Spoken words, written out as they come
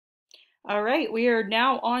All right, we are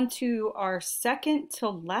now on to our second to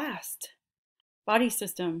last body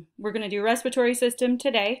system. We're going to do respiratory system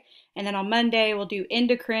today, and then on Monday we'll do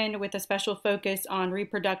endocrine with a special focus on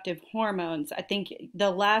reproductive hormones. I think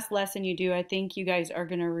the last lesson you do, I think you guys are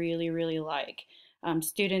going to really like.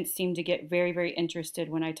 Students seem to get very interested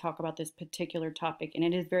when I talk about this particular topic, and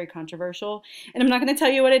it is very controversial. And I'm not going to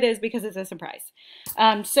tell you what it is because it's a surprise.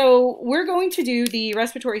 So we're going to do the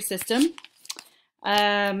respiratory system.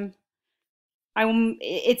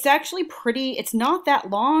 It's actually it's not that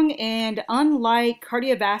long, and unlike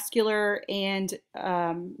cardiovascular and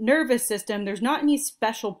nervous system, there's not any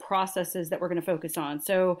special processes that we're going to focus on.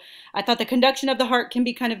 So I thought the conduction of the heart can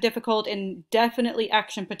be kind of difficult, and definitely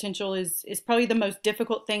action potential is probably the most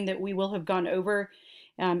difficult thing that we will have gone over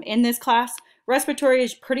in this class. Respiratory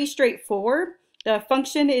is pretty straightforward. The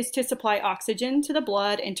function is to supply oxygen to the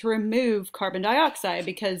blood and to remove carbon dioxide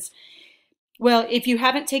because, well, if you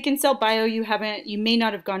haven't taken cell bio, you may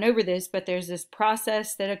not have gone over this, but there's this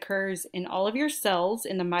process that occurs in all of your cells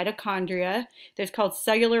in the mitochondria that's called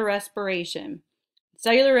cellular respiration.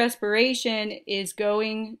 Cellular respiration is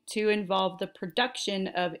going to involve the production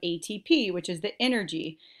of ATP, which is the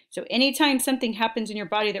energy. So anytime something happens in your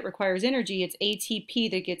body that requires energy, it's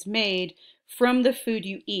ATP that gets made from the food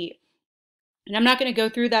you eat. And I'm not going to go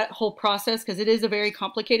through that whole process because it is a very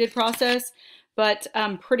complicated process, but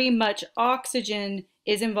pretty much oxygen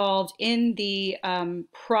is involved in the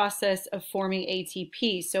process of forming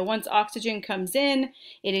ATP. So once oxygen comes in,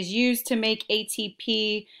 it is used to make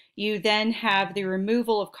ATP. You then have the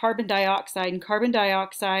removal of carbon dioxide, and carbon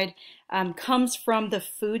dioxide comes from the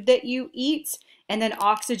food that you eat, and then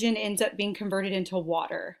oxygen ends up being converted into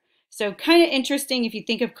water. So kind of interesting if you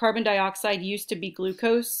think of carbon dioxide used to be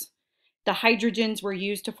glucose. The hydrogens were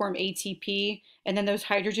used to form ATP, and then those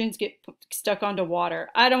hydrogens get stuck onto water.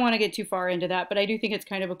 I don't want to get too far into that, but I do think it's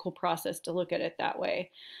kind of a cool process to look at it that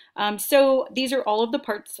way. So these are all of the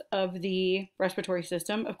parts of the respiratory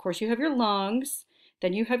system. Of course, you have your lungs,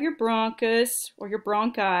 then you have your bronchus or your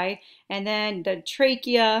bronchi, and then the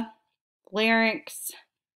trachea, larynx,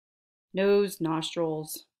 nose,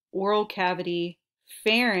 nostrils, oral cavity,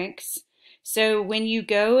 pharynx. So when you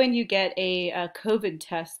go and you get a COVID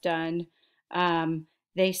test done,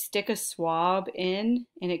 they stick a swab in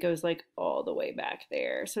and it goes like all the way back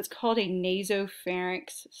there. So it's called a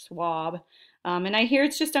nasopharynx swab. And I hear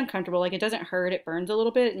it's just uncomfortable. Like, it doesn't hurt, it burns a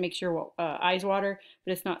little bit, it makes your eyes water,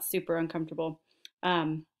 but it's not super uncomfortable.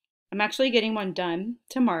 I'm actually getting one done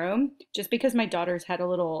tomorrow just because my daughter's had a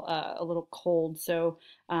little cold. So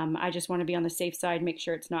I just want to be on the safe side, make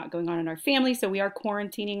sure it's not going on in our family. So we are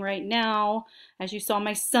quarantining right now. As you saw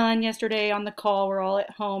my son yesterday on the call, we're all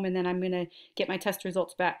at home, and then I'm going to get my test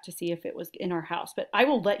results back to see if it was in our house. But I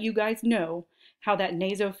will let you guys know how that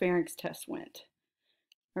nasopharynx test went.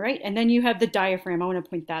 All right, and then you have the diaphragm. I want to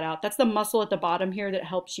point that out. That's the muscle at the bottom here that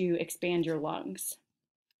helps you expand your lungs.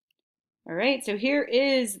 All right, so here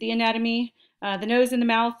is the anatomy. The nose and the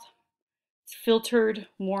mouth, it's filtered,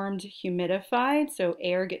 warmed, humidified. So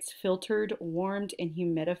air gets filtered, warmed, and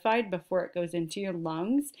humidified before it goes into your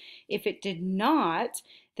lungs. If it did not,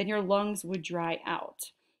 then your lungs would dry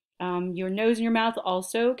out. Your nose and your mouth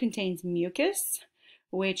also contains mucus,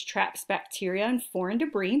 which traps bacteria and foreign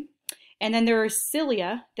debris. And then there are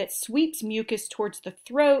cilia that sweeps mucus towards the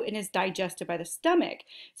throat and is digested by the stomach.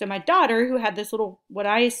 So my daughter, who had this little, what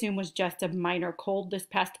I assume was just a minor cold this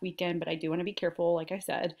past weekend, but I do want to be careful, like I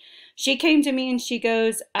said, she came to me and she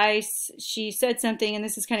goes, she said something, and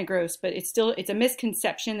this is kind of gross, but it's a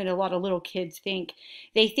misconception that a lot of little kids think.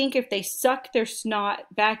 They think if they suck their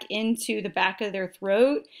snot back into the back of their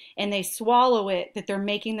throat and they swallow it, that they're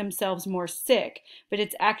making themselves more sick. But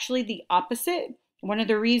it's actually the opposite. One of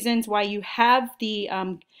the reasons why you have the,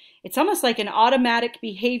 it's almost like an automatic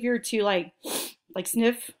behavior to like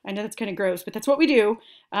sniff. I know that's kind of gross, but that's what we do.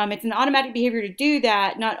 It's an automatic behavior to do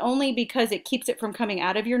that, not only because it keeps it from coming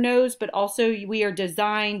out of your nose, but also we are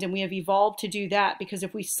designed and we have evolved to do that because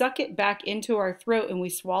if we suck it back into our throat and we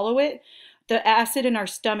swallow it, the acid in our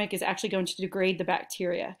stomach is actually going to degrade the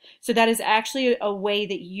bacteria. So that is actually a way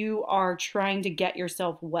that you are trying to get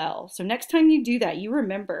yourself well. So next time you do that, you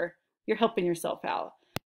remember you're helping yourself out.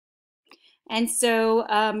 And so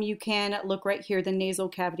you can look right here, the nasal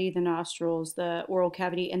cavity, the nostrils, the oral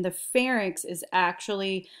cavity, and the pharynx is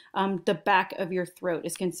actually the back of your throat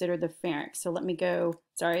is considered the pharynx. So let me go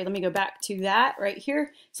back to that right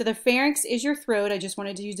here. So the pharynx is your throat. I just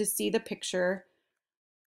wanted you to see the picture.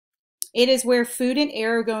 It is where food and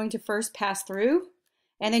air are going to first pass through.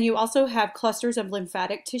 And then you also have clusters of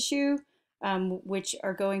lymphatic tissue which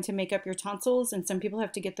are going to make up your tonsils, and some people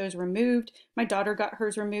have to get those removed. My daughter got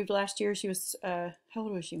hers removed last year. She was, how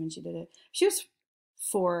old was she when she did it? She was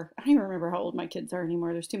 4. I don't even remember how old my kids are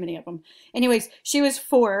anymore. There's too many of them. Anyways, she was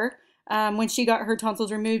 4 when she got her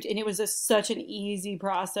tonsils removed, and it was such an easy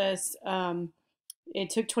process. It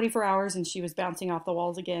took 24 hours and she was bouncing off the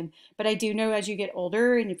walls again. But I do know as you get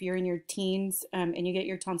older and if you're in your teens and you get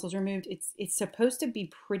your tonsils removed, it's supposed to be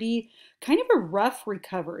pretty kind of a rough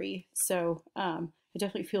recovery. So I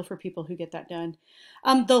definitely feel for people who get that done.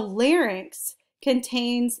 The larynx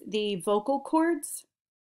contains the vocal cords,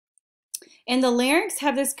 and the larynx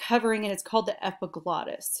have this covering, and it's called the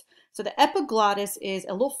epiglottis. So the epiglottis is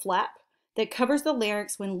a little flap that covers the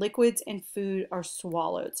larynx when liquids and food are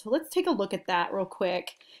swallowed. So let's take a look at that real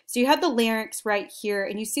quick. So you have the larynx right here,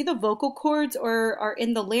 and you see the vocal cords are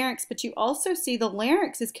in the larynx, but you also see the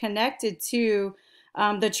larynx is connected to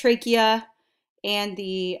the trachea and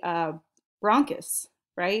the bronchus,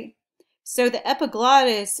 right? So the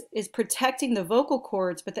epiglottis is protecting the vocal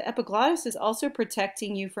cords, but the epiglottis is also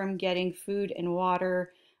protecting you from getting food and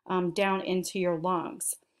water down into your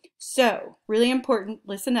lungs. So really important,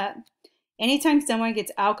 listen up. Anytime someone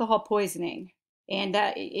gets alcohol poisoning, and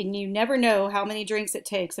you never know how many drinks it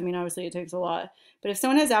takes. I mean, obviously it takes a lot. But if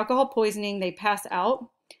someone has alcohol poisoning, they pass out,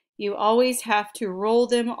 you always have to roll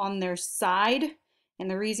them on their side. And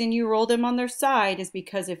the reason you roll them on their side is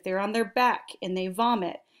because if they're on their back and they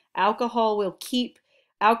vomit, alcohol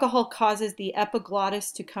causes the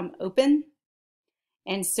epiglottis to come open.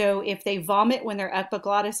 And so if they vomit when their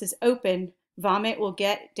epiglottis is open, vomit will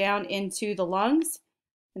get down into the lungs,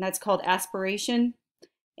 and that's called aspiration.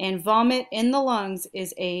 And vomit in the lungs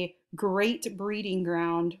is a great breeding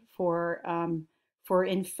ground for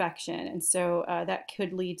infection, and so that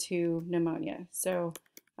could lead to pneumonia. So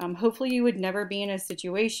hopefully you would never be in a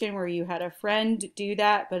situation where you had a friend do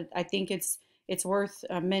that, but I think it's worth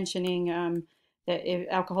mentioning that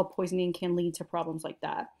alcohol poisoning can lead to problems like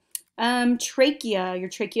that. Trachea. Your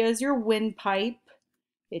trachea is your windpipe.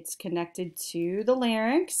 It's connected to the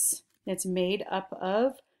larynx. It's made up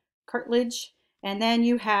of cartilage. And then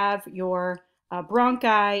you have your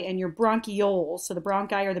bronchi and your bronchioles. So the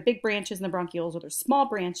bronchi are the big branches and the bronchioles are the small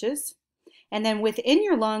branches. And then within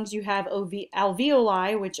your lungs, you have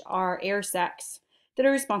alveoli, which are air sacs that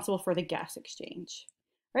are responsible for the gas exchange.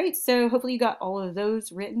 All right, so hopefully you got all of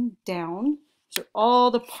those written down. These are all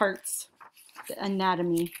the parts, the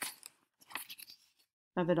anatomy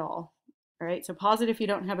of it all. All right, so pause it if you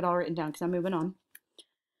don't have it all written down because I'm moving on.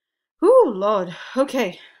 Ooh, Lord.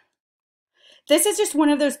 Okay. This is just one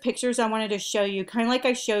of those pictures I wanted to show you, kind of like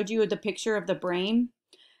I showed you the picture of the brain.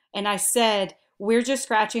 And I said, we're just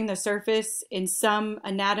scratching the surface in some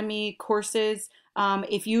anatomy courses.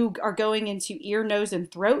 If you are going into ear, nose, and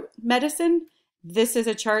throat medicine, this is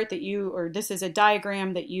a chart that this is a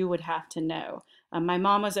diagram that you would have to know. My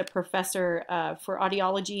mom was a professor for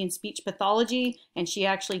audiology and speech pathology, and she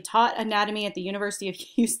actually taught anatomy at the University of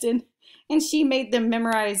Houston, and she made them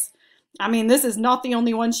memorize. I mean, this is not the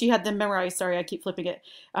only one she had them memorize. Sorry, I keep flipping it.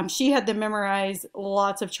 She had them memorize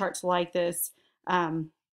lots of charts like this.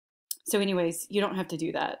 So anyways, you don't have to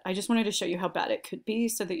do that. I just wanted to show you how bad it could be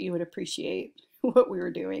so that you would appreciate what we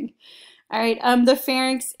were doing. All right, the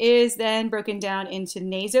pharynx is then broken down into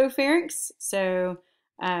nasopharynx. So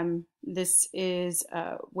this is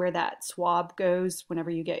where that swab goes whenever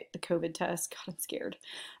you get the COVID test. God, I'm scared.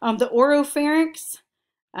 The oropharynx.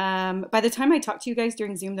 By the time I talk to you guys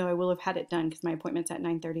during Zoom, though, I will have had it done because my appointment's at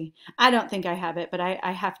 9:30. I don't think I have it, but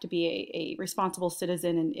I have to be a responsible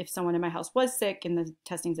citizen, and if someone in my house was sick and the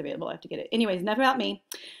testing's available, I have to get it. Anyways, enough about me.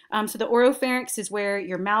 So the oropharynx is where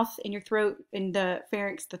your mouth and your throat and the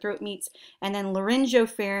pharynx, the throat meets, and then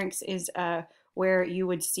laryngopharynx is where you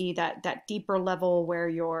would see that deeper level where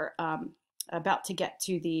you're about to get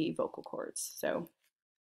to the vocal cords. So,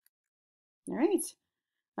 all right.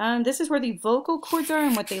 This is where the vocal cords are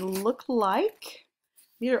and what they look like.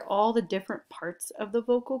 These are all the different parts of the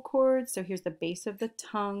vocal cords. So here's the base of the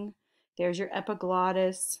tongue. There's your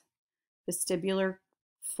epiglottis, vestibular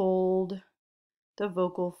fold, the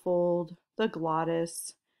vocal fold, the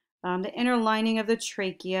glottis, the inner lining of the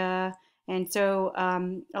trachea. And so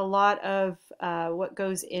a lot of what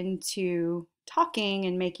goes into talking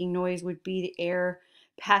and making noise would be the air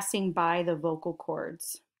passing by the vocal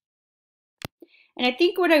cords. And I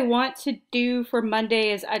think what I want to do for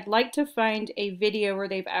Monday is I'd like to find a video where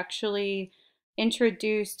they've actually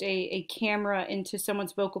introduced a camera into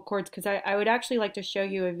someone's vocal cords, because I would actually like to show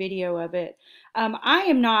you a video of it. I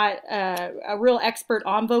am not a real expert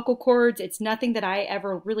on vocal cords. It's nothing that I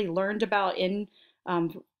ever really learned about in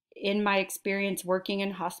in my experience working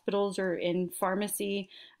in hospitals or in pharmacy.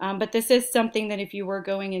 But this is something that if you were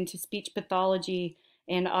going into speech pathology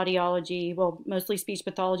and audiology, well, mostly speech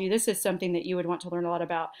pathology, this is something that you would want to learn a lot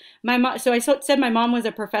about. My mom, so I said my mom was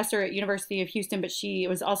a professor at University of Houston, but she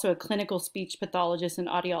was also a clinical speech pathologist and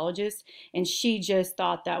audiologist, and she just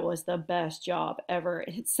thought that was the best job ever.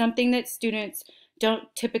 It's something that students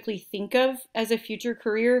don't typically think of as a future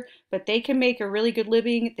career, but they can make a really good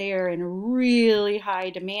living. They are in really high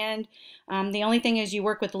demand. The only thing is you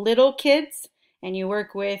work with little kids and you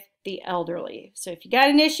work with the elderly. So if you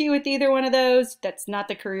got an issue with either one of those, that's not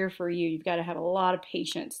the career for you. You've got to have a lot of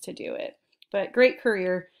patience to do it. But great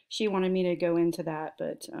career. She wanted me to go into that,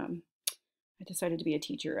 but I decided to be a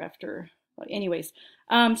teacher after. Anyways,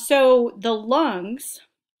 so the lungs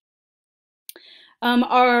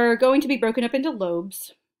are going to be broken up into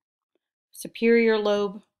lobes. Superior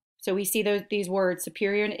lobe. So we see these words,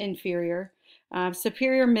 superior and inferior.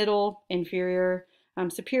 Superior, middle, inferior.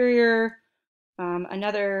 Superior,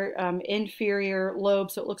 another inferior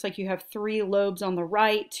lobe. So it looks like you have 3 lobes on the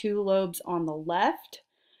right, 2 lobes on the left.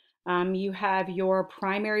 You have your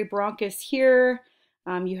primary bronchus here.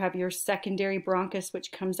 You have your secondary bronchus,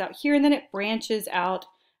 which comes out here, and then it branches out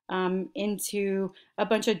into a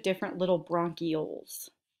bunch of different little bronchioles.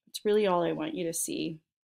 It's really all I want you to see.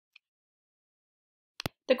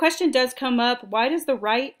 The question does come up, why does the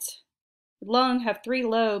right lung have 3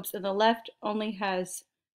 lobes and the left only has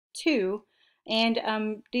 2? And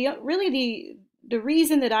the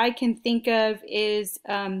reason that I can think of is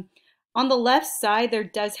on the left side, there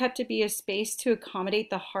does have to be a space to accommodate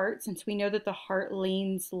the heart, since we know that the heart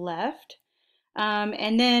leans left.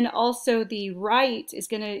 And then also the right is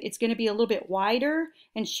it's gonna be a little bit wider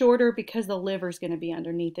and shorter because the liver is gonna be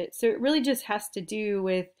underneath it. So it really just has to do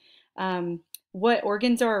with what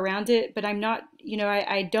organs are around it, but I'm not,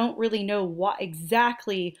 I don't really know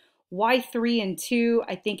exactly why 3 and 2.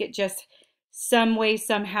 I think it just some way,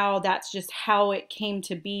 somehow, that's just how it came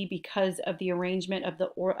to be because of the arrangement of the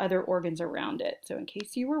other organs around it. So in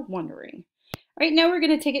case you were wondering. All right, now we're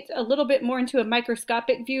going to take it a little bit more into a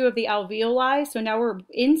microscopic view of the alveoli. So now we're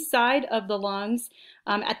inside of the lungs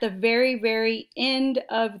at the very, very end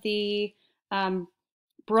of the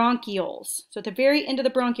bronchioles. So at the very end of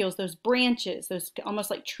the bronchioles, those branches, those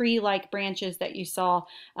almost like tree-like branches that you saw,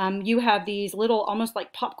 you have these little almost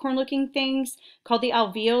like popcorn-looking things called the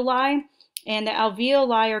alveoli. And the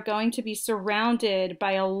alveoli are going to be surrounded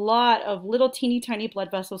by a lot of little teeny tiny blood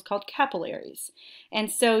vessels called capillaries. And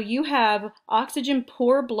so you have oxygen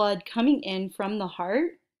poor blood coming in from the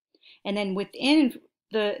heart, and then within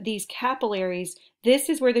these capillaries, this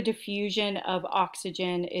is where the diffusion of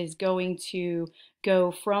oxygen is going to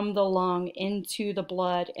go from the lung into the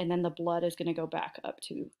blood, and then the blood is going to go back up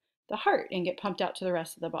to the heart and get pumped out to the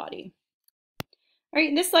rest of the body. All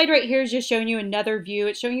right, this slide right here is just showing you another view.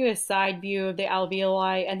 It's showing you a side view of the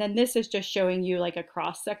alveoli, and then this is just showing you like a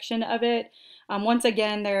cross section of it. Once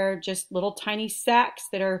again, they're just little tiny sacs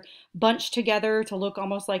that are bunched together to look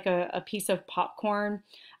almost like a piece of popcorn.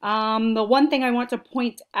 The one thing I want to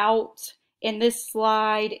point out in this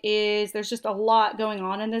slide is there's just a lot going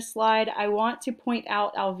on in this slide. I want to point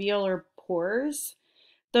out alveolar pores.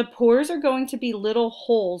 The pores are going to be little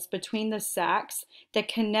holes between the sacs that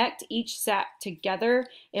connect each sac together,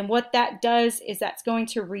 and what that does is that's going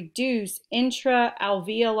to reduce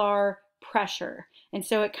intra-alveolar pressure. And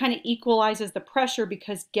so it kind of equalizes the pressure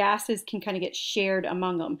because gases can kind of get shared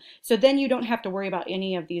among them. So then you don't have to worry about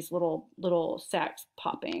any of these little sacs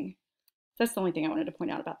popping. That's the only thing I wanted to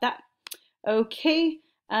point out about that. Okay,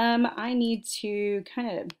 I need to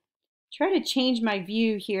kind of try to change my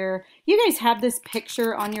view here. You guys have this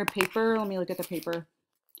picture on your paper. Let me look at the paper.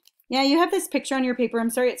 Yeah, you have this picture on your paper. I'm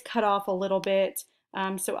sorry it's cut off a little bit.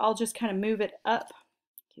 So I'll just kind of move it up.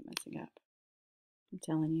 Keep messing up. I'm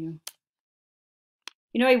telling you.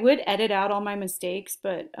 I would edit out all my mistakes,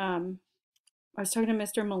 but I was talking to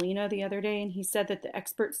Mr. Molina the other day, and he said that the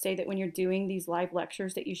experts say that when you're doing these live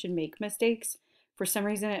lectures that you should make mistakes. For some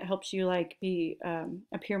reason, it helps you like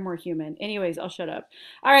appear more human. Anyways, I'll shut up.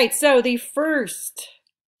 All right, so the first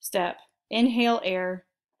step, inhale air.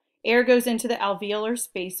 Air goes into the alveolar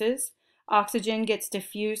spaces. Oxygen gets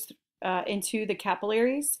diffused into the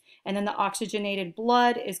capillaries, and then the oxygenated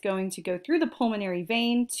blood is going to go through the pulmonary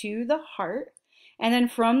vein to the heart. And then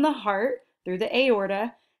from the heart, through the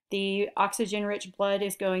aorta, the oxygen-rich blood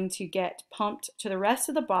is going to get pumped to the rest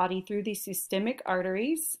of the body through the systemic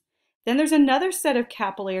arteries. Then there's another set of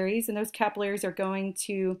capillaries, and those capillaries are going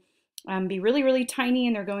to be really, really tiny,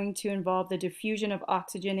 and they're going to involve the diffusion of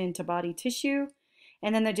oxygen into body tissue,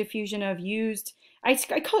 and then the diffusion of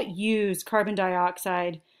I call it used carbon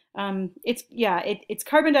dioxide It's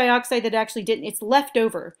carbon dioxide that actually didn't, it's left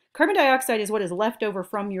over. Carbon dioxide is what is left over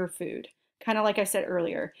from your food, kind of like I said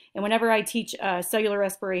earlier. And whenever I teach cellular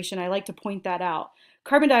respiration, I like to point that out.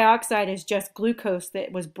 Carbon dioxide is just glucose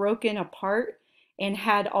that was broken apart and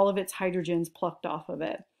had all of its hydrogens plucked off of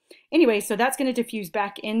it. Anyway, so that's going to diffuse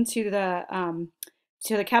back into the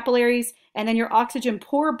capillaries, and then your oxygen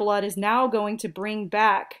poor blood is now going to bring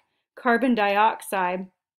back carbon dioxide.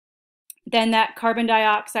 Then that carbon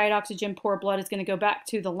dioxide, oxygen poor blood is going to go back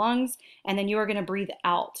to the lungs, and then you are going to breathe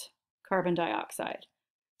out carbon dioxide.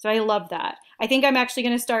 So I love that. I think I'm actually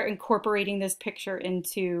going to start incorporating this picture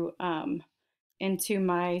into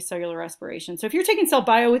my cellular respiration. So if you're taking cell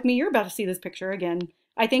bio with me, you're about to see this picture again.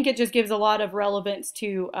 I think it just gives a lot of relevance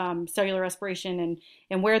to cellular respiration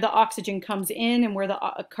and where the oxygen comes in and where the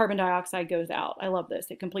carbon dioxide goes out. I love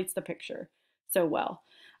this. It completes the picture so well.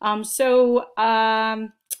 I'm just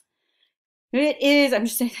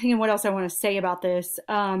thinking what else I want to say about this.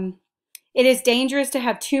 It is dangerous to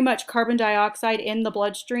have too much carbon dioxide in the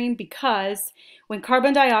bloodstream because when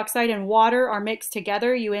carbon dioxide and water are mixed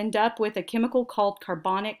together, you end up with a chemical called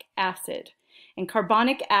carbonic acid. And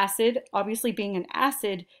carbonic acid, obviously being an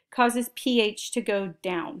acid, causes pH to go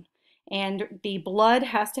down. And the blood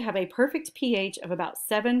has to have a perfect pH of about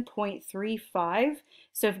 7.35.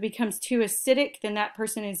 So if it becomes too acidic, then that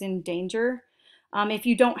person is in danger. If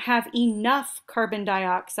you don't have enough carbon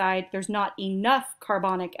dioxide, there's not enough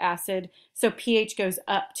carbonic acid, so pH goes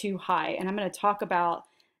up too high. And I'm going to talk about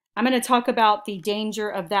the danger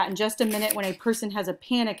of that in just a minute when a person has a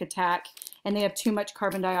panic attack and they have too much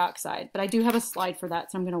carbon dioxide. But I do have a slide for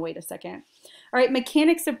that, so I'm going to wait a second. All right,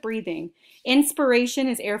 mechanics of breathing. Inspiration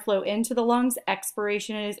is airflow into the lungs.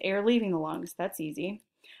 Expiration is air leaving the lungs. That's easy.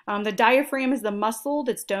 The diaphragm is the muscle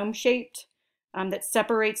that's dome-shaped that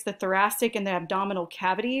separates the thoracic and the abdominal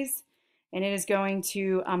cavities. And it is going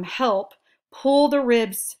to help pull the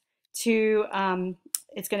ribs to,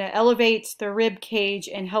 it's going to elevate the rib cage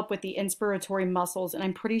and help with the inspiratory muscles. And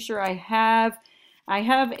I'm pretty sure I have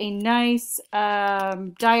a nice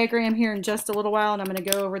diagram here in just a little while, and I'm going to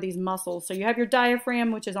go over these muscles. So you have your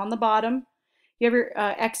diaphragm, which is on the bottom. You have your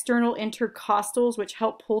external intercostals, which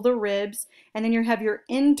help pull the ribs. And then you have your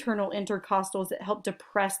internal intercostals that help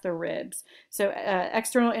depress the ribs. So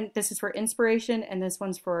this is for inspiration, and this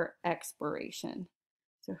one's for expiration.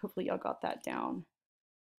 So hopefully y'all got that down.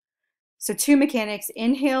 So two mechanics,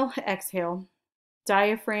 inhale, exhale.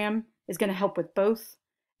 Diaphragm is going to help with both.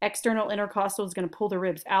 External intercostal is going to pull the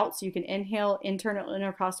ribs out so you can inhale. Internal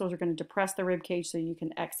intercostals are going to depress the rib cage so you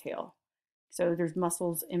can exhale. So there's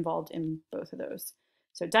muscles involved in both of those.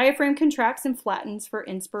 So diaphragm contracts and flattens for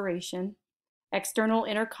inspiration. External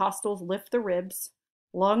intercostals lift the ribs.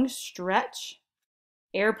 Lungs stretch.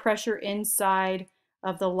 Air pressure inside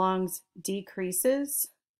of the lungs decreases.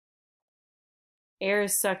 Air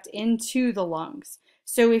is sucked into the lungs.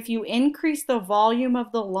 So if you increase the volume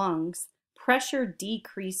of the lungs, pressure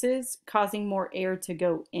decreases, causing more air to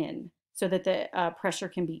go in so that the pressure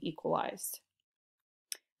can be equalized.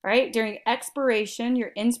 All right, during expiration, your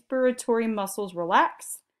inspiratory muscles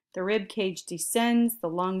relax, the rib cage descends, the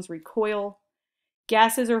lungs recoil.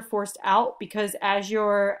 Gases are forced out because as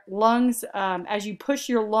you push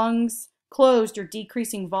your lungs closed, you're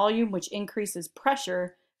decreasing volume, which increases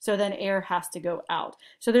pressure, so then air has to go out.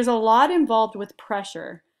 So there's a lot involved with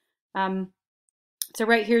pressure. So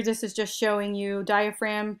right here, this is just showing you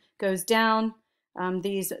diaphragm goes down.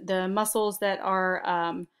 The muscles that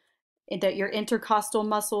are that your intercostal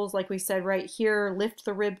muscles, like we said right here, lift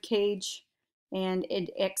the rib cage and it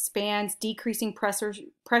expands, decreasing pressure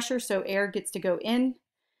so air gets to go in.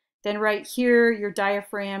 Then right here, your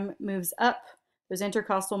diaphragm moves up. Those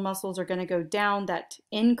intercostal muscles are going to go down. That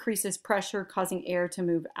increases pressure, causing air to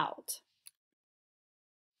move out.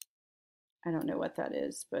 I don't know what that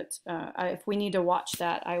is, but if we need to watch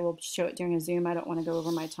that, I will show it during a Zoom. I don't want to go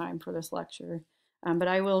over my time for this lecture. But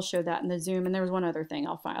I will show that in the Zoom. And there was one other thing.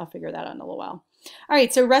 I'll figure that out in a little while. All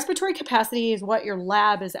right, so respiratory capacity is what your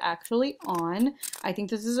lab is actually on. I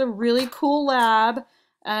think this is a really cool lab.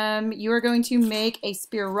 You are going to make a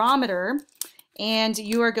spirometer, and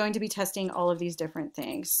you are going to be testing all of these different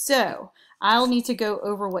things. So I'll need to go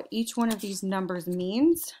over what each one of these numbers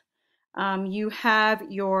means. You have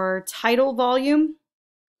your tidal volume.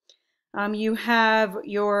 You have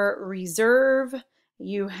your reserve.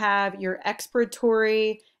 You have your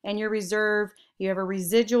expiratory and your reserve, you have a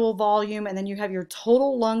residual volume, and then you have your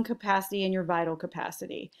total lung capacity and your vital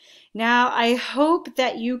capacity. Now, I hope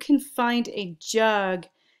that you can find a jug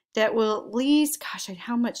that will at least, gosh,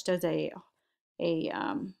 how much does a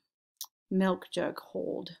milk jug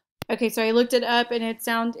hold? Okay, so I looked it up and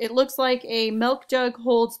it looks like a milk jug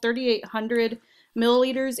holds 3,800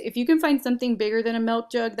 milliliters. If you can find something bigger than a milk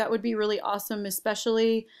jug, that would be really awesome,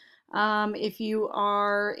 especially if you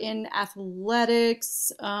are in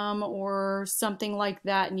athletics or something like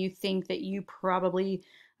that and you think that you probably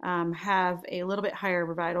have a little bit higher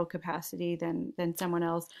vital capacity than someone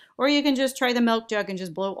else. Or you can just try the milk jug and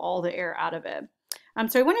just blow all the air out of it.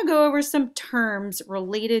 So I want to go over some terms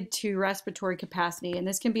related to respiratory capacity, and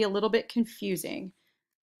this can be a little bit confusing.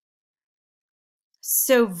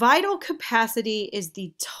 So vital capacity is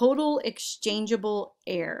the total exchangeable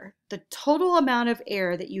air, the total amount of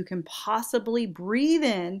air that you can possibly breathe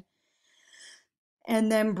in and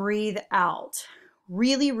then breathe out,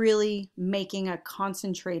 really, really making a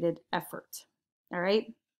concentrated effort. All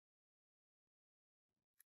right.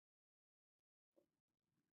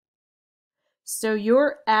 So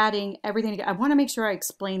you're adding everything together. I want to make sure I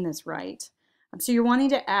explain this right. So you're wanting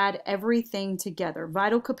to add everything together.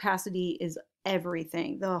 Vital capacity is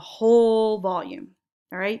everything, the whole volume.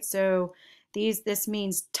 All right. So this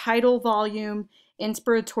means tidal volume,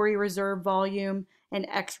 inspiratory reserve volume, and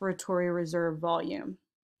expiratory reserve volume.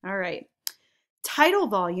 All right. Tidal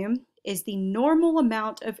volume is the normal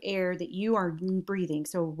amount of air that you are breathing.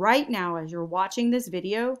 So right now, as you're watching this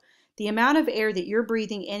video, the amount of air that you're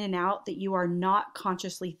breathing in and out that you are not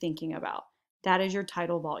consciously thinking about, that is your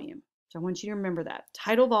tidal volume. So I want you to remember that.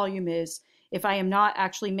 Tidal volume is if I am not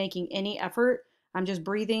actually making any effort, I'm just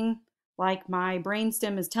breathing like my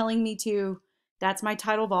brainstem is telling me to. That's my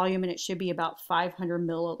tidal volume, and it should be about 500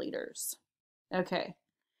 milliliters. Okay.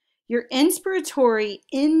 Your inspiratory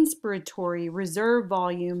reserve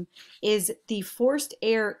volume is the forced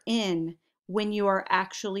air in when you are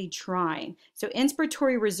actually trying. So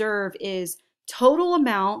inspiratory reserve is total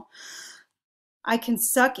amount I can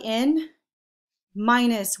suck in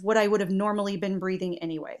minus what I would have normally been breathing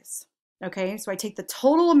anyways. Okay, so I take the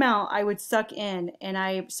total amount I would suck in and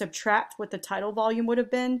I subtract what the tidal volume would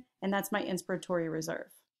have been, and that's my inspiratory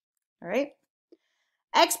reserve. All right.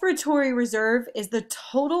 Expiratory reserve is the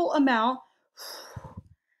total amount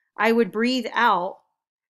I would breathe out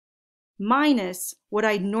minus what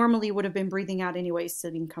I normally would have been breathing out anyway,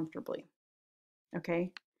 sitting comfortably.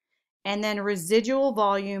 Okay. And then residual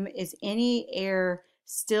volume is any air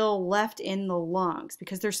still left in the lungs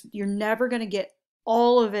because you're never going to get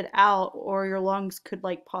all of it out or your lungs could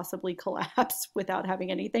like possibly collapse without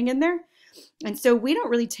having anything in there. And so we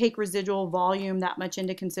don't really take residual volume that much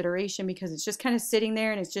into consideration because it's just kind of sitting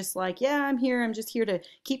there and it's just like, yeah, I'm here. I'm just here to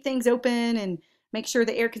keep things open and make sure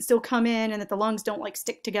the air can still come in and that the lungs don't like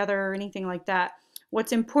stick together or anything like that.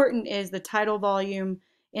 What's important is the tidal volume,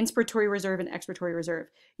 inspiratory reserve, and expiratory reserve.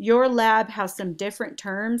 Your lab has some different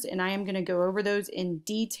terms, and I am going to go over those in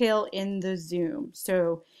detail in the Zoom.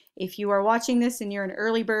 So if you are watching this and you're an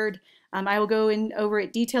early bird, I will go in over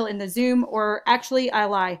it detail in the Zoom, or actually I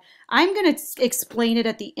lie. I'm going to explain it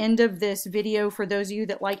at the end of this video for those of you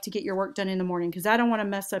that like to get your work done in the morning because I don't want to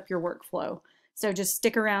mess up your workflow. So just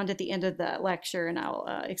stick around at the end of the lecture and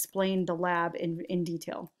I'll explain the lab in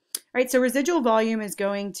detail. All right, so residual volume is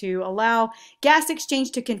going to allow gas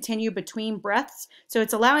exchange to continue between breaths. So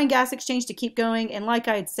it's allowing gas exchange to keep going. And like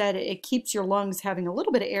I had said, it keeps your lungs having a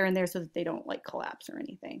little bit of air in there so that they don't like collapse or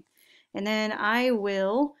anything. And then I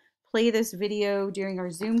will play this video during our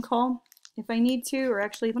Zoom call if I need to, or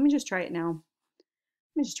actually, let me just try it now.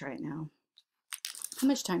 Let me just try it now. How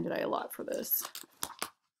much time did I allot for this?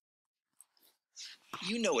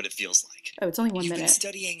 You know what it feels like. Oh, it's only 1 minute. You've been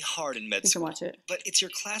studying hard in med school, watch it. But it's your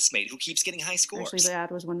classmate who keeps getting high scores. Actually, the ad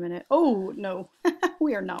was 1 minute. Oh, no.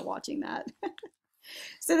 We are not watching that.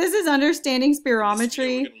 So this is understanding spirometry. In this video,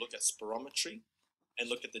 we're going to look at spirometry and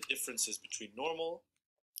look at the differences between normal,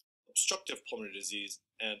 obstructive pulmonary disease,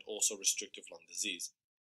 and also restrictive lung disease.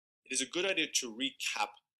 It is a good idea to recap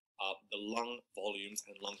the lung volumes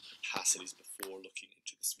and lung capacities before looking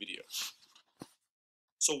into this video.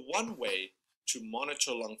 So one way to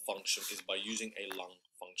monitor lung function is by using a lung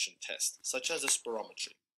function test, such as a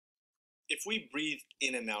spirometry. If we breathe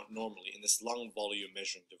in and out normally in this lung volume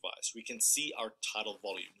measuring device, we can see our tidal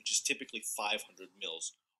volume, which is typically 500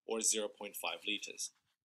 mils or 0.5 liters.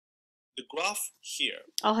 The graph here.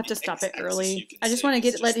 I'll have to stop it early. I just want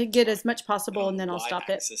to let it get as much possible and then I'll stop it.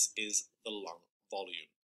 The y-axis is the lung volume.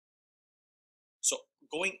 So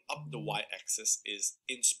going up the y-axis is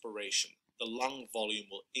inspiration. The lung volume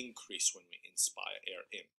will increase when we inspire air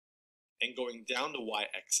in. And going down the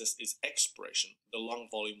y-axis is expiration. The lung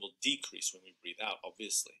volume will decrease when we breathe out,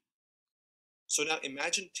 obviously. So now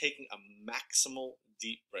imagine taking a maximal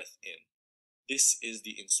deep breath in. This is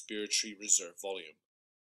the inspiratory reserve volume,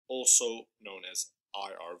 also known as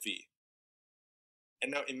IRV.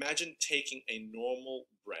 And now imagine taking a normal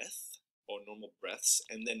breath or normal breaths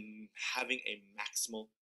and then having a maximal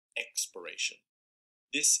expiration.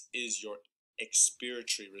 This is your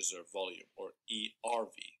expiratory reserve volume, or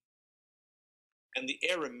ERV. And the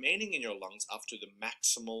air remaining in your lungs after the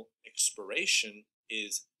maximal expiration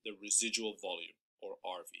is the residual volume, or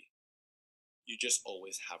RV. You just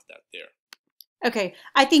always have that there. Okay,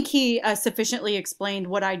 I think he sufficiently explained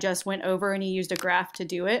what I just went over, and he used a graph to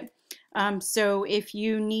do it. So if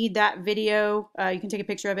you need that video, you can take a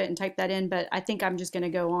picture of it and type that in, but I think I'm just going to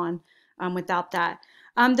go on without that.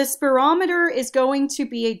 The spirometer is going to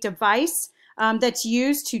be a device that's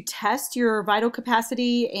used to test your vital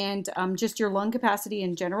capacity and just your lung capacity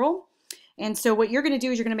in general. And so what you're going to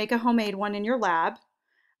do is you're going to make a homemade one in your lab.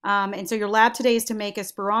 And so your lab today is to make a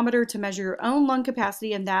spirometer to measure your own lung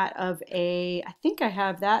capacity and that of I think I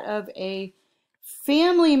have that of a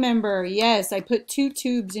family member. Yes, I put 2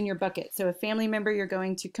 tubes in your bucket. So a family member, you're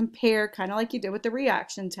going to compare kind of like you did with the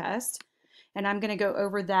reaction test. And I'm going to go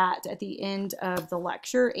over that at the end of the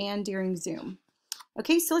lecture and during Zoom.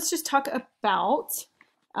 Okay, so let's just talk about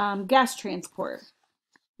gas transport.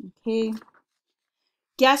 Okay.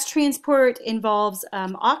 Gas transport involves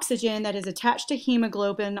oxygen that is attached to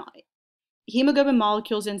hemoglobin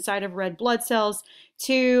molecules inside of red blood cells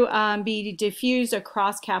to be diffused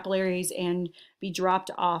across capillaries and be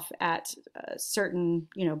dropped off at certain,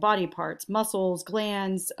 body parts, muscles,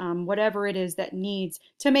 glands, whatever it is that needs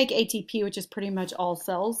to make ATP, which is pretty much all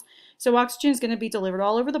cells. So oxygen is going to be delivered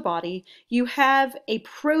all over the body. You have a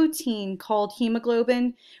protein called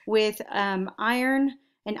hemoglobin with an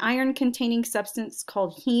iron-containing substance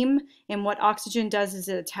called heme, and what oxygen does is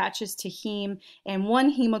it attaches to heme, and one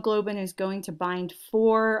hemoglobin is going to bind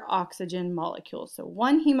 4 oxygen molecules. So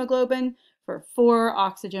 1 hemoglobin for 4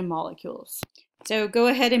 oxygen molecules. So go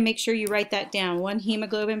ahead and make sure you write that down. 1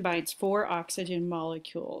 hemoglobin binds 4 oxygen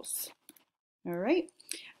molecules. All right.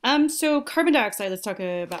 So carbon dioxide, let's talk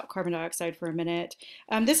about carbon dioxide for a minute.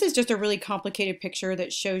 This is just a really complicated picture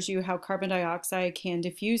that shows you how carbon dioxide can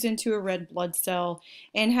diffuse into a red blood cell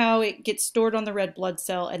and how it gets stored on the red blood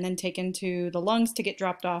cell and then taken to the lungs to get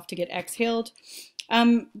dropped off to get exhaled.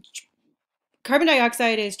 Carbon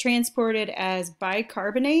dioxide is transported as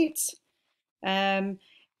bicarbonate, and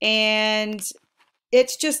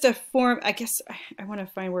it's just a form, I guess I want to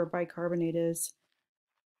find where bicarbonate is.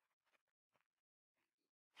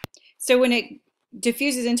 So when it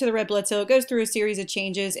diffuses into the red blood cell, it goes through a series of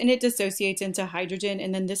changes and it dissociates into hydrogen.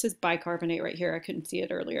 And then this is bicarbonate right here. I couldn't see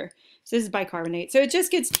it earlier. So this is bicarbonate. So it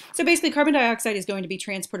just gets, so basically carbon dioxide is going to be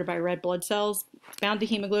transported by red blood cells, bound to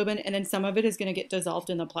hemoglobin, and then some of it is going to get dissolved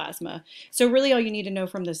in the plasma. So really all you need to know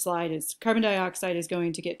from this slide is carbon dioxide is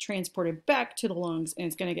going to get transported back to the lungs and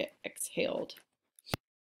it's going to get exhaled.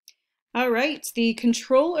 All right, the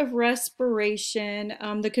control of respiration,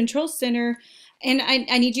 the control center, and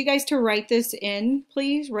I need you guys to write this in,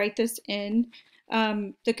 please write this in.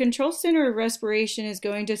 The control center of respiration is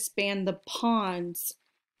going to span the pons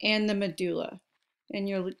and the medulla. In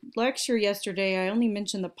your lecture yesterday, I only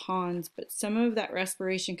mentioned the pons, but some of that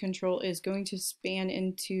respiration control is going to span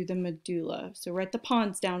into the medulla. So write the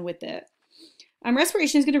pons down with it.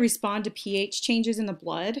 Respiration is going to respond to pH changes in the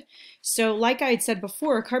blood. So like I had said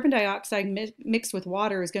before, carbon dioxide mixed with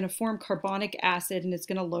water is going to form carbonic acid and it's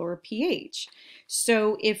going to lower pH.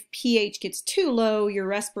 So if pH gets too low, your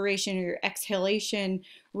respiration or your exhalation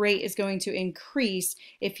rate is going to increase.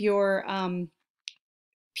 If your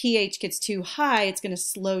pH gets too high, it's going to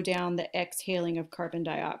slow down the exhaling of carbon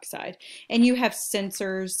dioxide. And you have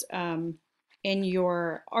sensors in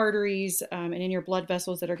your arteries and in your blood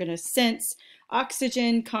vessels that are going to sense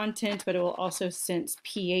oxygen content, but it will also sense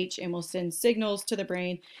pH and will send signals to the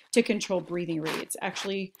brain to control breathing rate. It's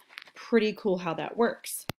actually pretty cool how that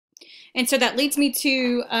works. And so that leads me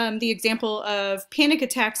to the example of panic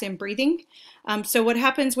attacks and breathing. So what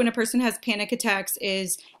happens when a person has panic attacks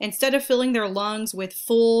is instead of filling their lungs with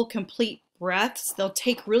full, complete breaths, they'll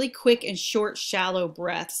take really quick and short, shallow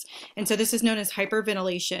breaths. And so this is known as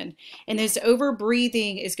hyperventilation. And this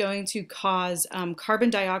overbreathing is going to cause carbon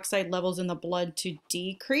dioxide levels in the blood to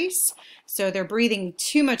decrease. So they're breathing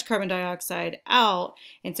too much carbon dioxide out.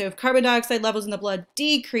 And so if carbon dioxide levels in the blood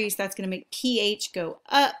decrease, that's going to make pH go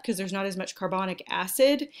up because there's not as much carbonic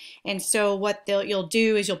acid. And so what you'll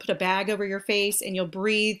do is you'll put a bag over your face and you'll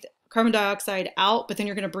breathe carbon dioxide out, but then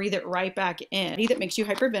you're going to breathe it right back in. That makes you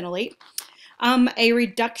hyperventilate. A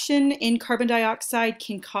reduction in carbon dioxide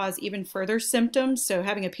can cause even further symptoms. So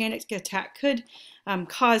having a panic attack could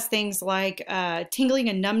cause things like tingling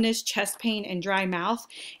and numbness, chest pain, and dry mouth.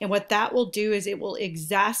 And what that will do is it will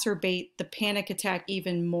exacerbate the panic attack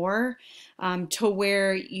even more. to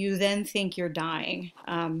where you then think you're dying.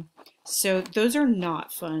 So those are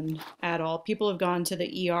not fun at all. People have gone to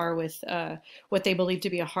the ER with what they believe to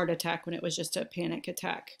be a heart attack when it was just a panic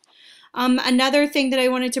attack. Another thing that I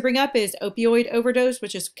wanted to bring up is opioid overdose,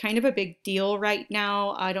 which is kind of a big deal right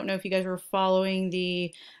now. I don't know if you guys were following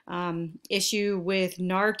the issue with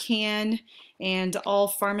Narcan and all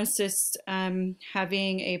pharmacists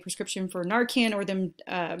having a prescription for Narcan, or them,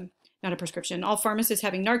 not a prescription, all pharmacists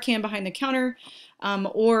having Narcan behind the counter,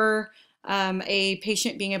 or a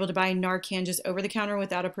patient being able to buy Narcan just over the counter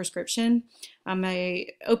without a prescription.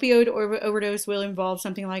 A opioid overdose will involve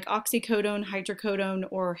something like oxycodone, hydrocodone,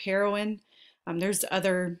 or heroin. There's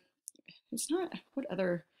other, what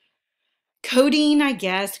other? Codeine, I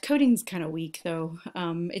guess. Codeine's kind of weak though.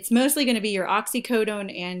 It's mostly going to be your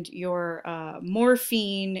oxycodone and your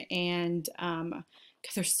morphine, and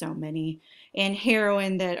because there's so many, and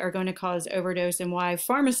heroin that are going to cause overdose. And why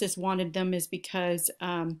pharmacists wanted them is because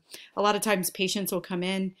a lot of times patients will come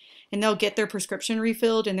in and they'll get their prescription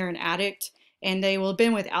refilled and they're an addict, and they will have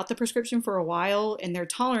been without the prescription for a while, and their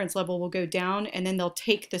tolerance level will go down, and then they'll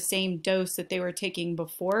take the same dose that they were taking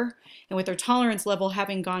before. And with their tolerance level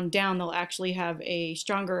having gone down, they'll actually have a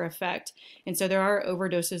stronger effect. And so there are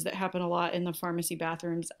overdoses that happen a lot in the pharmacy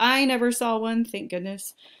bathrooms. I never saw one, thank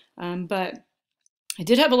goodness. But I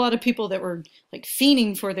did have a lot of people that were like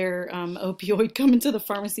fiending for their opioid come into the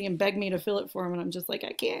pharmacy and beg me to fill it for them. And I'm just like,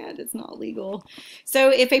 I can't, it's not legal.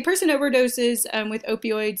 So if a person overdoses with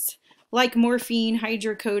opioids, like morphine,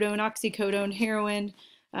 hydrocodone, oxycodone, heroin,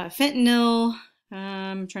 fentanyl,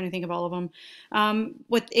 I'm trying to think of all of them.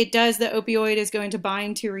 What it does, the opioid is going to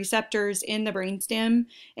bind to receptors in the brainstem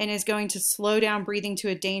and is going to slow down breathing to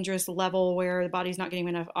a dangerous level where the body's not getting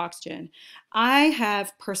enough oxygen. I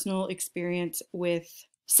have personal experience with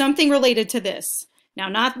something related to this. Now,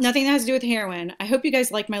 nothing that has to do with heroin. I hope you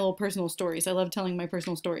guys like my little personal stories. I love telling my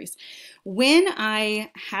personal stories. When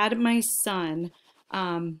I had my son,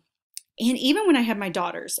 and even when I had my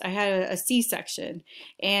daughters, I had a C-section,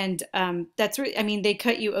 and that's what, I mean, they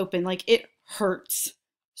cut you open, like it hurts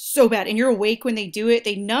so bad, and you're awake when they do it.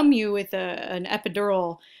 They numb you with an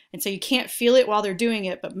epidural, and so you can't feel it while they're doing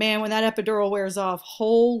it, but man, when that epidural wears off,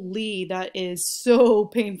 holy, that is so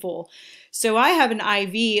painful. So I have an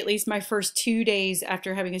IV, at least my first 2 days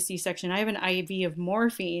after having a C-section, I have an IV of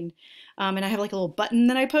morphine, and I have like a little button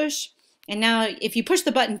that I push. And now if you push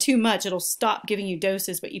the button too much, it'll stop giving you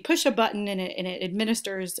doses, but you push a button and it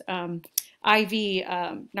administers IV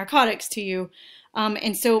narcotics to you.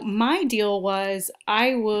 And so my deal was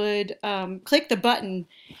I would click the button,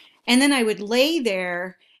 and then I would lay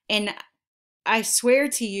there, and I swear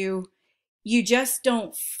to you, you just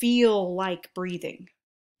don't feel like breathing.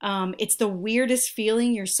 It's the weirdest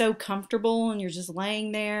feeling. You're so comfortable and you're just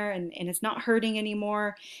laying there, and it's not hurting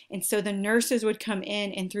anymore. And so the nurses would come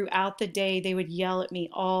in, and throughout the day, they would yell at me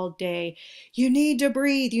all day, you need to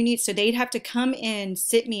breathe, you need, so they'd have to come in,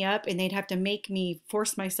 sit me up, and they'd have to make me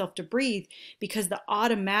force myself to breathe because the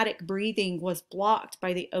automatic breathing was blocked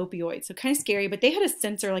by the opioid. So kind of scary, but they had a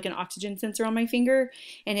sensor, like an oxygen sensor on my finger,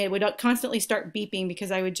 and it would constantly start beeping because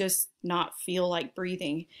I would just not feel like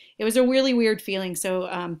breathing. It was a really weird feeling.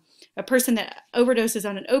 So a person that overdoses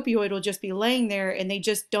on an opioid will just be laying there and they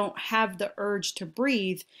just don't have the urge to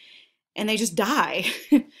breathe, and they just die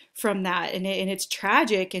from that, and it's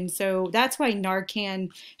tragic. And so that's why having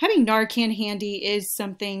Narcan handy is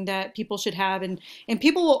something that people should have. And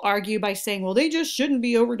people will argue by saying, well, they just shouldn't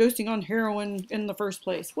be overdosing on heroin in the first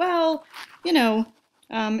place. Well, you know,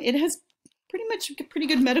 it has pretty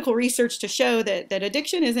good medical research to show that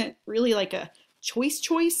addiction isn't really like a choice.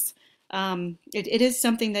 It is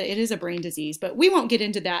something that it is a brain disease, but we won't get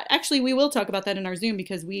into that. Actually, we will talk about that in our Zoom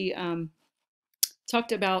because we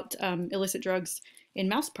talked about illicit drugs in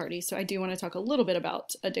Mouse Party. So I do want to talk a little bit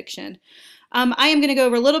about addiction. I am going to go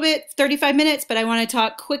over a little bit, 35 minutes, but I want to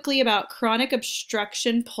talk quickly about chronic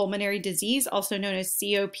obstruction pulmonary disease, also known as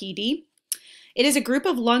COPD. It is a group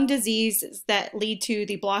of lung diseases that lead to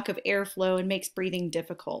the block of airflow and makes breathing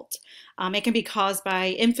difficult. It can be caused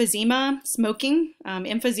by emphysema, smoking.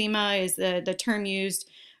 Emphysema is the term used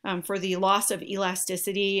for the loss of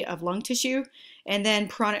elasticity of lung tissue. And then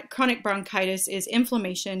chronic bronchitis is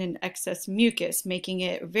inflammation and excess mucus, making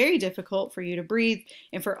it very difficult for you to breathe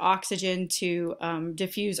and for oxygen to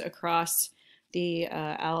diffuse across the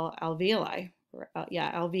alveoli.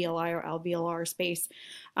 Alveoli or alveolar space.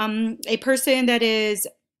 A person that is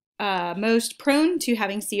most prone to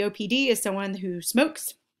having COPD is someone who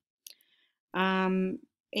smokes. And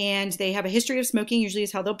they have a history of smoking, usually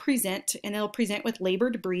is how they'll present, and they'll present with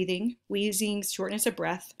labored breathing, wheezing, shortness of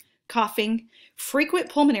breath, coughing, frequent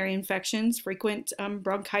pulmonary infections, frequent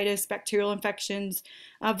bronchitis, bacterial infections,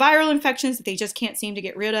 viral infections that they just can't seem to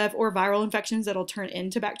get rid of, or viral infections that'll turn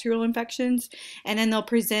into bacterial infections. And then they'll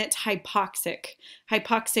present hypoxic.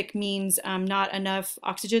 Hypoxic means not enough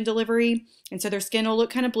oxygen delivery, and so their skin will look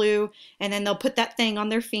kind of blue, and then they'll put that thing on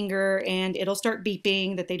their finger and it'll start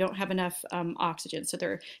beeping that they don't have enough oxygen. So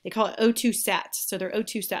they call it O2 sats. So their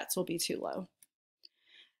O2 sats will be too low.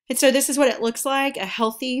 And so this is what it looks like, a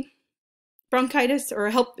healthy bronchitis,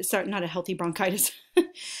 or not a healthy bronchitis,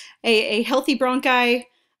 a healthy bronchi.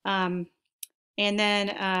 And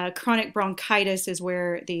then chronic bronchitis is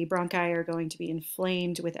where the bronchi are going to be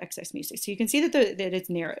inflamed with excess mucus. So you can see that that it's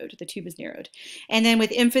narrowed, the tube is narrowed. And then with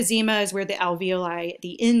emphysema is where the alveoli,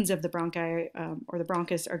 the ends of the bronchi or the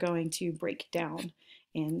bronchus, are going to break down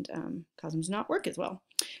and cause them to not work as well.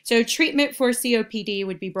 So treatment for COPD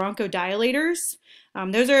would be bronchodilators.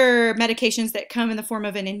 Those are medications that come in the form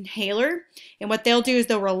of an inhaler. And what they'll do is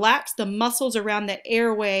they'll relax the muscles around the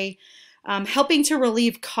airway, helping to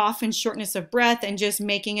relieve cough and shortness of breath, and just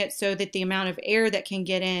making it so that the amount of air that can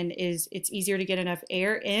get in it's easier to get enough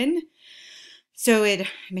air in. So it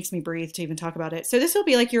makes me breathe to even talk about it. So this will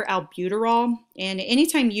be like your albuterol. And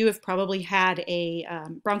anytime you have probably had a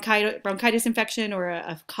bronchitis infection or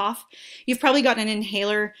a cough, you've probably gotten an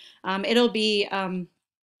inhaler. It'll be,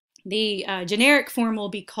 the generic form will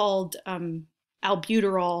be called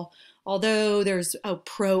albuterol, although there's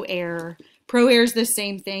ProAir. ProAir is the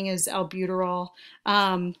same thing as albuterol.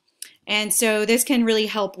 And so this can really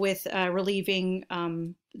help with relieving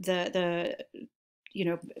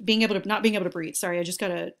not being able to breathe. Sorry, I just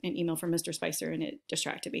got an email from Mr. Spicer and it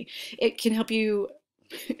distracted me. It can help you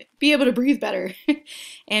be able to breathe better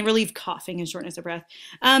and relieve coughing and shortness of breath.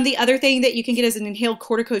 The other thing that you can get is an inhaled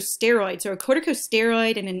corticosteroid. So a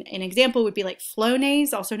corticosteroid, and an example would be like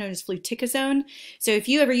Flonase, also known as fluticasone. So if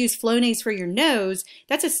you ever use Flonase for your nose,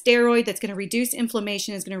 that's a steroid that's going to reduce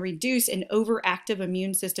inflammation, is going to reduce an overactive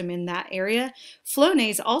immune system in that area.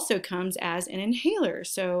 Flonase also comes as an inhaler.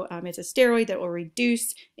 So it's a steroid that will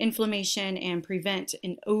reduce inflammation and prevent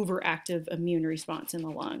an overactive immune response in the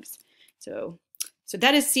lungs. So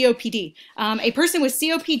that is COPD. A person with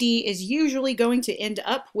COPD is usually going to end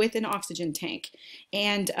up with an oxygen tank.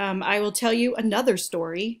 And I will tell you another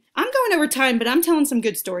story. I'm going over time, but I'm telling some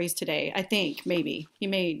good stories today, I think, maybe. You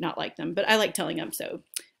may not like them, but I like telling them, so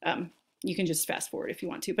you can just fast forward if you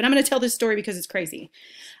want to. But I'm going to tell this story because it's crazy.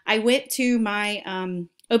 I went to my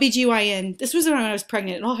OBGYN. This was when I was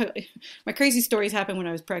pregnant. My crazy stories happened when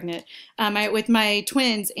I was pregnant with my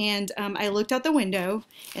twins, and I looked out the window,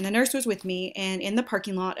 and the nurse was with me, and in the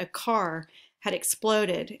parking lot, a car had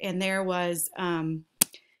exploded, and there was, and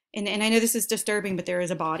I know this is disturbing, but there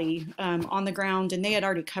is a body on the ground, and they had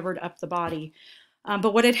already covered up the body.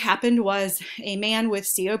 But what had happened was a man with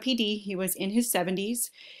COPD, he was in his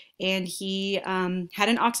 70s, and he had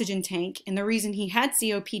an oxygen tank, and the reason he had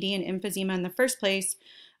COPD and emphysema in the first place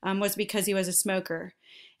was because he was a smoker.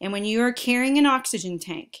 And when you are carrying an oxygen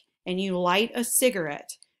tank and you light a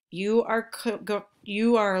cigarette, you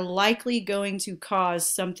are likely going to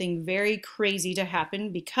cause something very crazy to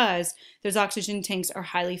happen, because those oxygen tanks are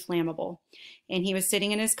highly flammable. And he was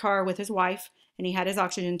sitting in his car with his wife, and he had his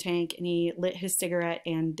oxygen tank, and he lit his cigarette,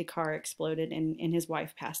 and the car exploded, and his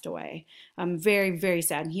wife passed away. Very, very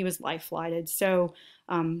sad. And he was life flighted. So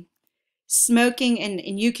smoking,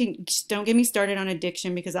 and you can, don't get me started on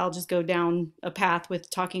addiction, because I'll just go down a path with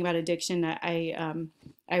talking about addiction.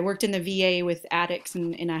 I worked in the VA with addicts,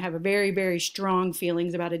 and I have a very, very strong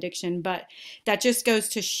feelings about addiction, but that just goes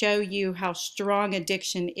to show you how strong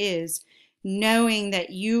addiction is, knowing that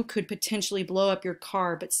you could potentially blow up your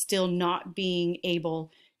car, but still not being able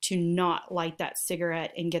to not light that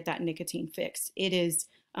cigarette and get that nicotine fix. It is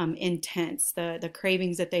intense. The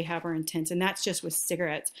cravings that they have are intense, and that's just with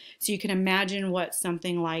cigarettes. So you can imagine what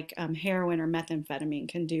something like heroin or methamphetamine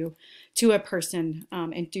can do to a person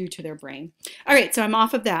and do to their brain. All right, so I'm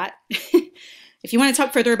off of that. If you want to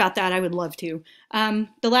talk further about that, I would love to. The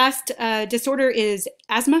last disorder is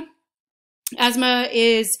asthma. Asthma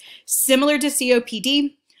is similar to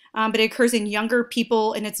COPD, but it occurs in younger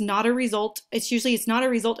people, and it's not a result. It's not a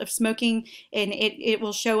result of smoking, and it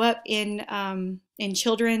will show up in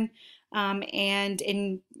children,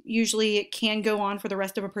 and usually it can go on for the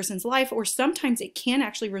rest of a person's life, or sometimes it can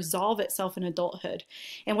actually resolve itself in adulthood.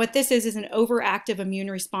 And what this is an overactive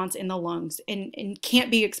immune response in the lungs, and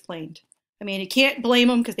can't be explained. I mean, you can't blame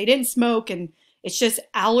them because they didn't smoke, and it's just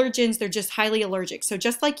allergens. They're just highly allergic. So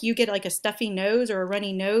just like you get like a stuffy nose or a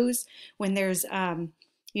runny nose when there's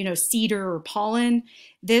cedar or pollen.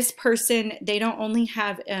 This person, they don't only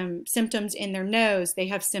have symptoms in their nose, they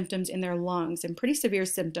have symptoms in their lungs and pretty severe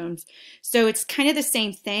symptoms. So it's kind of the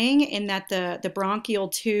same thing in that the bronchial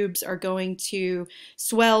tubes are going to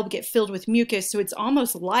swell, get filled with mucus. So it's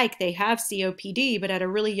almost like they have COPD, but at a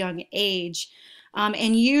really young age.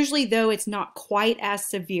 And usually, though, it's not quite as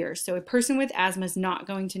severe. So a person with asthma is not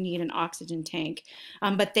going to need an oxygen tank,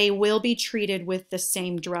 but they will be treated with the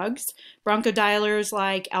same drugs, bronchodilators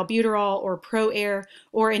like albuterol or ProAir,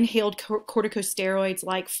 or inhaled corticosteroids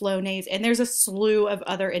like Flonase. And there's a slew of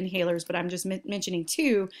other inhalers, but I'm just mentioning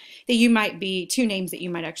two names that you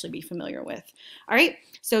might actually be familiar with. All right,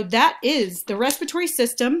 so that is the respiratory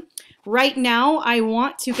system. Right now, I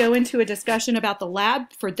want to go into a discussion about the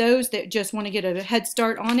lab for those that just want to get a head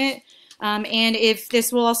start on it. And if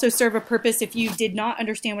this will also serve a purpose, if you did not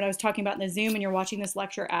understand what I was talking about in the Zoom and you're watching this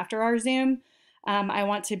lecture after our Zoom, I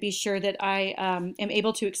want to be sure that I am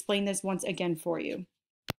able to explain this once again for you.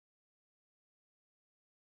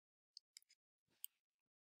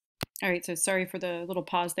 All right, so sorry for the little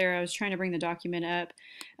pause there. I was trying to bring the document up.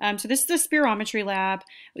 So this is the spirometry lab.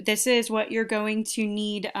 This is what you're going to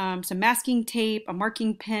need, some masking tape, a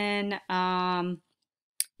marking pen.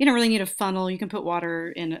 You don't really need a funnel. You can put water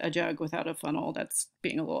in a jug without a funnel. That's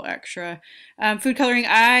being a little extra. Food coloring,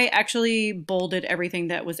 I actually bolded everything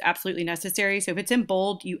that was absolutely necessary. So if it's in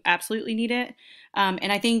bold, you absolutely need it.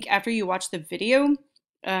 And I think after you watch the video,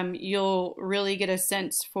 you'll really get a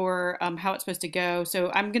sense for how it's supposed to go.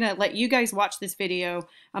 So I'm going to let you guys watch this video,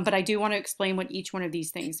 but I do want to explain what each one of these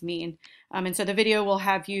things mean. And so the video will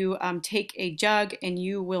have you take a jug and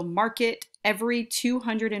you will mark it every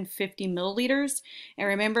 250 milliliters. And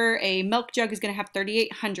remember, a milk jug is going to have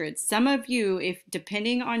 3,800. Some of you, if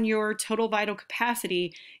depending on your total vital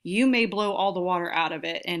capacity, you may blow all the water out of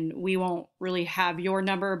it, and we won't really have your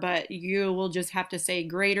number, but you will just have to say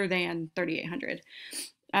greater than 3,800.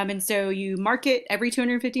 And so you mark it every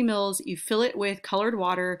 250 mils, you fill it with colored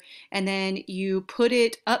water, and then you put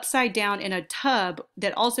it upside down in a tub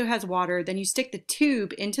that also has water. Then you stick the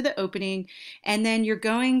tube into the opening, and then you're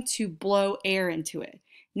going to blow air into it.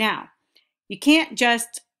 Now, you can't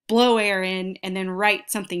just blow air in and then write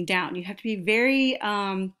something down. You have to be very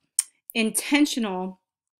intentional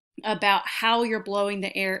about how you're blowing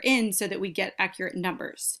the air in so that we get accurate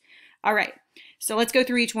numbers. All right, so let's go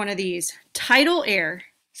through each one of these. Tidal air.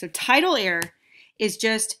 So tidal air is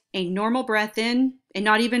just a normal breath in, and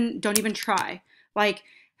don't even try. Like,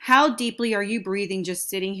 how deeply are you breathing just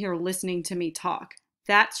sitting here listening to me talk?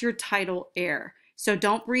 That's your tidal air. So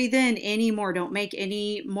don't breathe in anymore. Don't make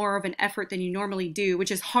any more of an effort than you normally do,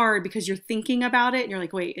 which is hard because you're thinking about it and you're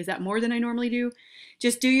like, wait, is that more than I normally do?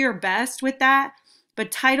 Just do your best with that. But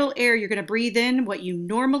tidal air, you're going to breathe in what you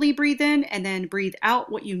normally breathe in and then breathe out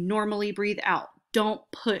what you normally breathe out. Don't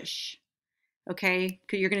push. Okay,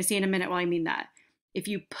 because you're going to see in a minute why I mean that. If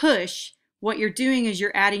you push, what you're doing is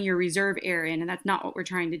you're adding your reserve air in, and that's not what we're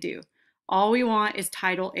trying to do. All we want is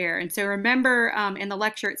tidal air. And so remember, in the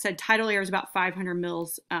lecture, it said tidal air is about 500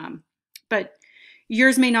 mils, but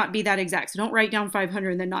yours may not be that exact. So don't write down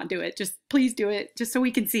 500 and then not do it. Just please do it, just so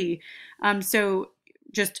we can see. So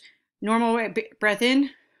just normal breath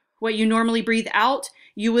in, what you normally breathe out.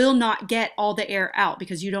 You will not get all the air out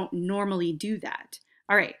because you don't normally do that.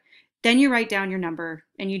 All right. Then you write down your number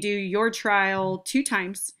and you do your trial 2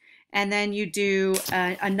 times, and then you do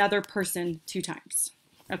another person 2 times,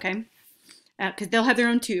 okay? Because they'll have their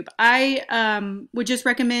own tube. I would just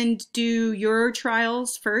recommend do your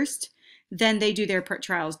trials first, then they do their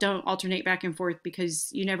trials. Don't alternate back and forth because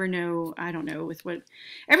you never know, I don't know, with what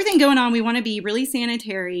everything going on, we want to be really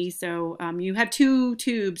sanitary. So you have 2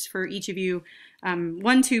 tubes for each of you,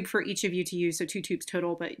 1 tube for each of you to use, so 2 tubes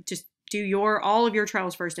total, but just do all of your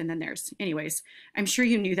trials first and then theirs. Anyways, I'm sure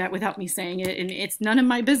you knew that without me saying it, and it's none of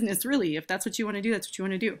my business really. If that's what you want to do, that's what you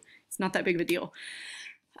want to do. It's not that big of a deal.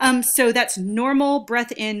 So that's normal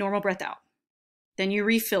breath in, normal breath out. Then you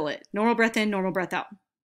refill it. Normal breath in, normal breath out.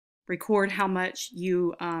 Record how much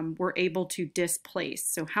you were able to displace.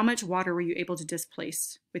 So how much water were you able to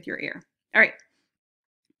displace with your air? All right,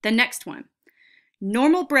 the next one.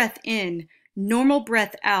 Normal breath in, normal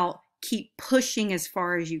breath out. Keep pushing as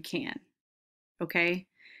far as you can, okay?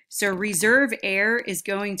 So reserve air is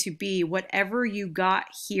going to be whatever you got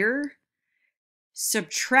here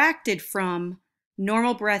subtracted from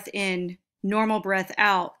normal breath in, normal breath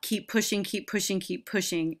out, keep pushing, keep pushing, keep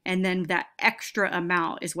pushing, and then that extra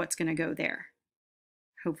amount is what's going to go there.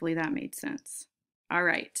 Hopefully that made sense. All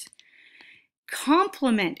right.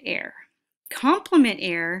 Complement air. Complement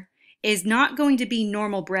air is not going to be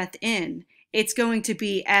normal breath in. It's going to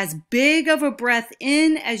be as big of a breath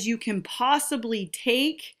in as you can possibly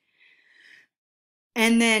take,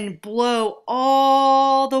 and then blow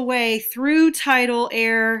all the way through tidal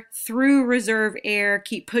air, through reserve air.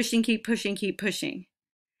 Keep pushing, keep pushing, keep pushing.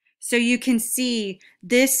 So you can see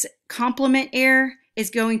this complement air is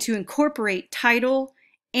going to incorporate tidal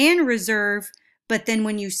and reserve, but then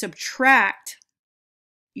when you subtract,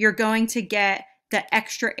 you're going to get the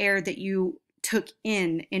extra air that you took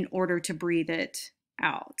in order to breathe it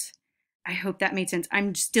out. I hope that made sense.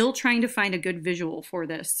 I'm still trying to find a good visual for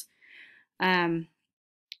this.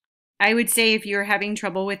 I would say if you're having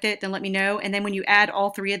trouble with it, then let me know. And then when you add all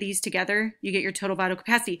three of these together, you get your total vital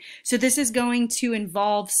capacity. So this is going to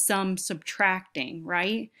involve some subtracting,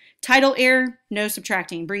 right? Tidal air, no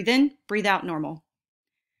subtracting. Breathe in, breathe out normal.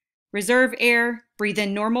 Reserve air, breathe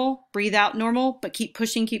in normal, breathe out normal, but keep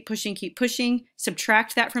pushing, keep pushing, keep pushing.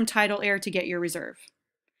 Subtract that from tidal air to get your reserve.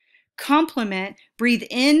 Complement, breathe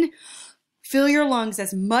in, fill your lungs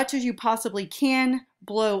as much as you possibly can,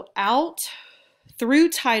 blow out through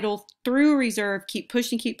tidal, through reserve, keep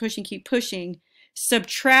pushing, keep pushing, keep pushing.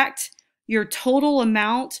 Subtract your total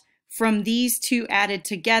amount from these two added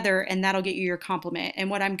together, and that'll get you your complement. And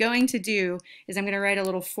what I'm going to do is I'm going to write a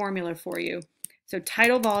little formula for you. So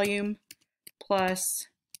tidal volume plus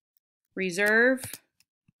reserve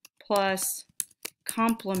plus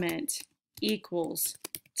complement equals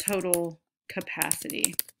total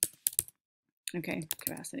capacity. Okay,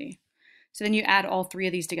 capacity. So then you add all three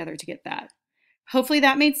of these together to get that. Hopefully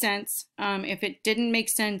that made sense. If it didn't make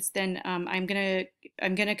sense, then I'm gonna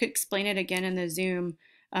explain it again in the Zoom.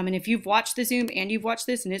 And if you've watched the Zoom and you've watched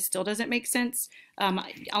this and it still doesn't make sense,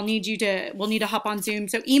 we'll need to hop on Zoom.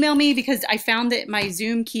 So email me, because I found that my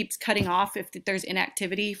Zoom keeps cutting off if there's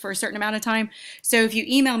inactivity for a certain amount of time. So if you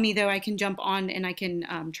email me though, I can jump on and I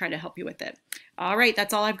can try to help you with it. All right,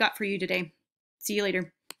 that's all I've got for you today. See you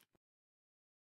later.